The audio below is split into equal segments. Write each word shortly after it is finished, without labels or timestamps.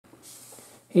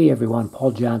Hey everyone,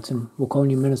 Paul Johnson,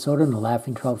 Waconia, Minnesota, and the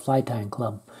Laughing Trout Fly Tying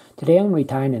Club. Today I'm going to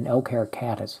be tying an Elk Hair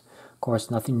Caddis. Of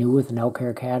course, nothing new with an Elk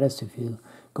Hair Caddis. If you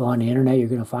go on the internet, you're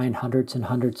going to find hundreds and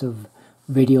hundreds of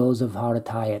videos of how to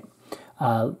tie it.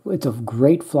 It's a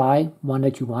great fly, one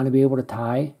that you want to be able to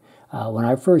tie. When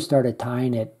I first started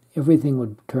tying it, everything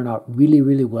would turn out really,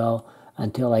 really well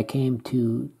until I came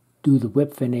to do the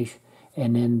whip finish,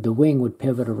 and then the wing would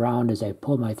pivot around as I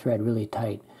pulled my thread really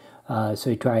tight. So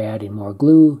you try adding more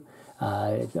glue,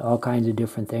 all kinds of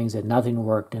different things, and nothing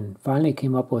worked. And finally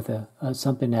came up with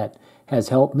something that has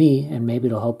helped me, and maybe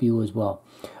it'll help you as well.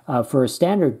 For a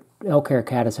standard Elk Hair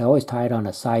Caddis, I always tie it on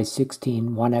a size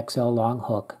 16 1XL long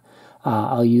hook.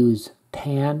 I'll use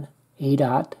tan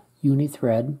A-dot uni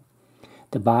thread.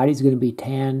 The body's going to be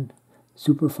tan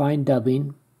superfine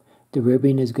dubbing. The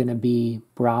ribbing is going to be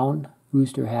brown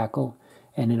rooster hackle,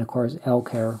 and then of course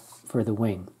elk hair for the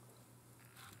wing.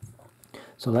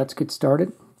 So let's get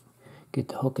started. Get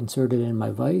the hook inserted in my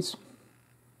vise.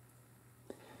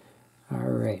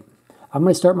 Alright, I'm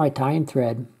going to start my tying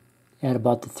thread at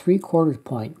about the 3/4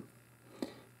 point.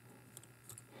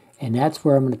 And that's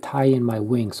where I'm going to tie in my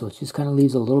wing, so it just kind of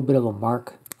leaves a little bit of a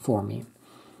mark for me.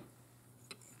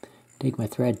 Take my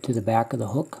thread to the back of the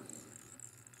hook.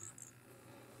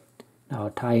 Now I'll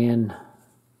tie in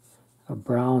a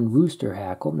brown rooster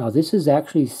hackle. Now this is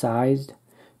actually sized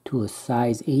to a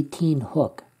size 18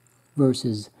 hook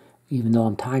versus, even though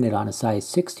I'm tying it on a size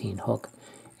 16 hook,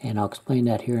 and I'll explain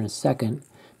that here in a second.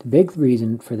 The big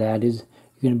reason for that is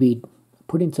you're going to be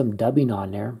putting some dubbing on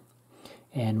there,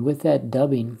 and with that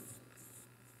dubbing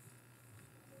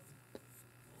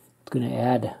it's going to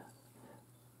add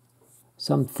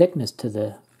some thickness to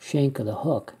the shank of the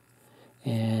hook,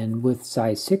 and with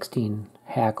size 16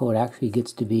 hackle it actually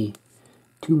gets to be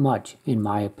too much in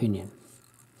my opinion.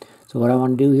 So what I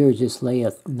want to do here is just lay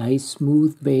a nice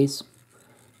smooth base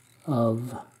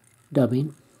of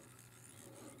dubbing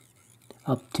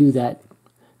up to that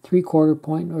 3/4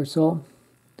 point or so.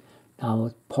 Now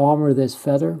with palmer this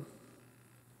feather,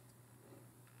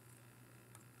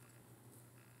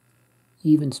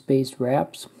 even spaced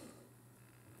wraps.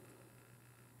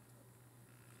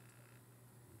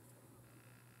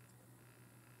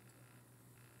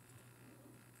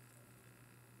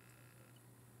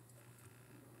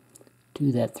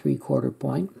 To that 3/4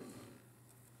 point.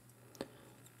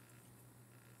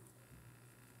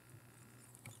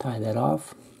 Tie that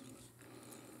off,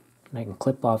 and I can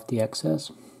clip off the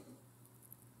excess.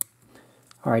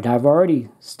 Alright, now I've already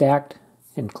stacked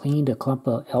and cleaned a clump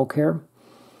of elk hair,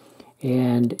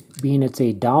 and being it's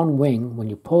a down wing, when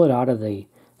you pull it out of the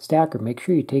stacker, make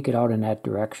sure you take it out in that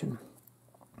direction.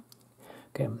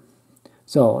 Okay,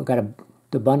 so I got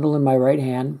the bundle in my right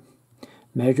hand.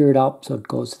 Measure it up so it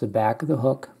goes to the back of the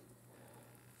hook.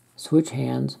 Switch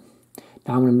hands.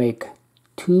 Now I'm going to make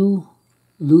 2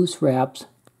 loose wraps,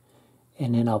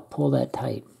 and then I'll pull that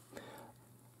tight.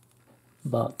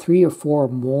 About 3 or 4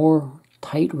 more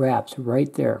tight wraps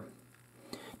right there.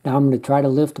 Now I'm going to try to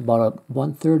lift about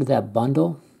 1/3 of that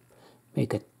bundle.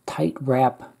 Make a tight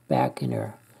wrap back in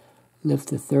there.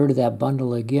 Lift 1/3 of that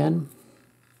bundle again.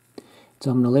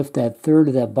 So I'm going to lift that 1/3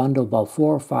 of that bundle about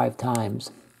 4 or 5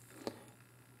 times.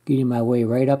 Getting my way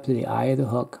right up to the eye of the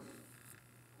hook.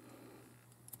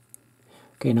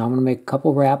 Okay, now I'm going to make a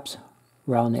couple wraps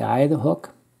around the eye of the hook.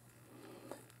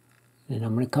 And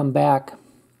I'm going to come back.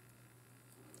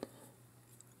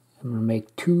 I'm going to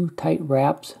make 2 tight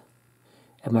wraps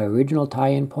at my original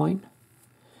tie-in point.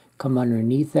 Come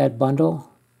underneath that bundle.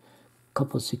 A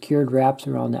couple secured wraps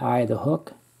around the eye of the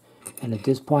hook. And at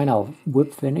this point I'll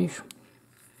whip finish.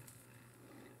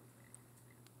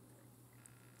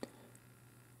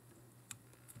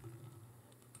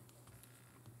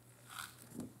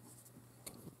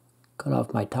 Cut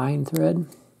off my tying thread.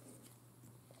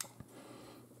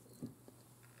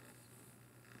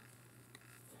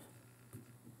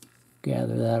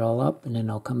 Gather that all up, and then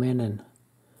I'll come in and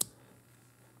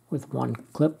with one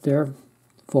clip there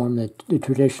form the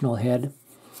traditional head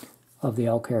of the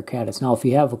Elk Hair Caddis. Now if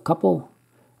you have a couple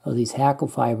of these hackle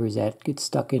fibers that get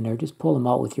stuck in there, just pull them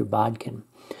out with your bodkin.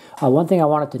 One thing I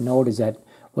wanted to note is that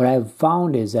what I've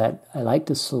found is that I like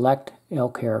to select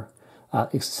elk hair,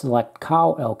 select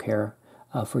cow elk hair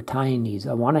for tying these.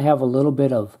 I want to have a little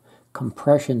bit of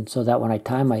compression so that when I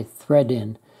tie my thread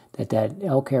in, that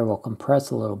elk hair will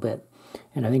compress a little bit.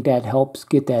 And I think that helps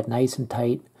get that nice and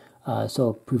tight, so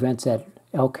it prevents that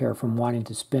elk hair from wanting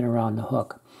to spin around the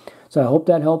hook. So I hope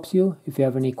that helps you. If you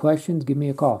have any questions, give me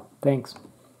a call. Thanks.